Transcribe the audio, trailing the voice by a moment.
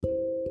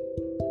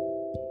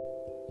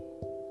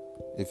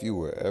If you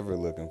were ever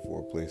looking for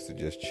a place to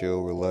just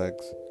chill,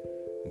 relax,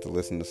 and to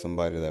listen to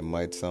somebody that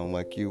might sound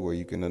like you or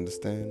you can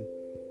understand,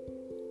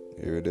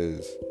 here it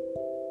is.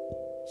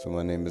 So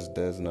my name is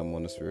Des and I'm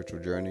on a spiritual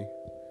journey.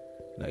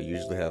 And I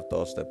usually have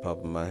thoughts that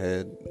pop in my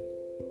head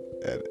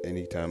at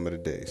any time of the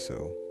day.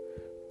 So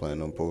plan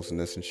on posting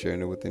this and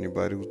sharing it with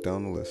anybody who's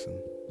down to listen.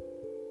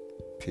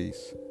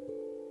 Peace.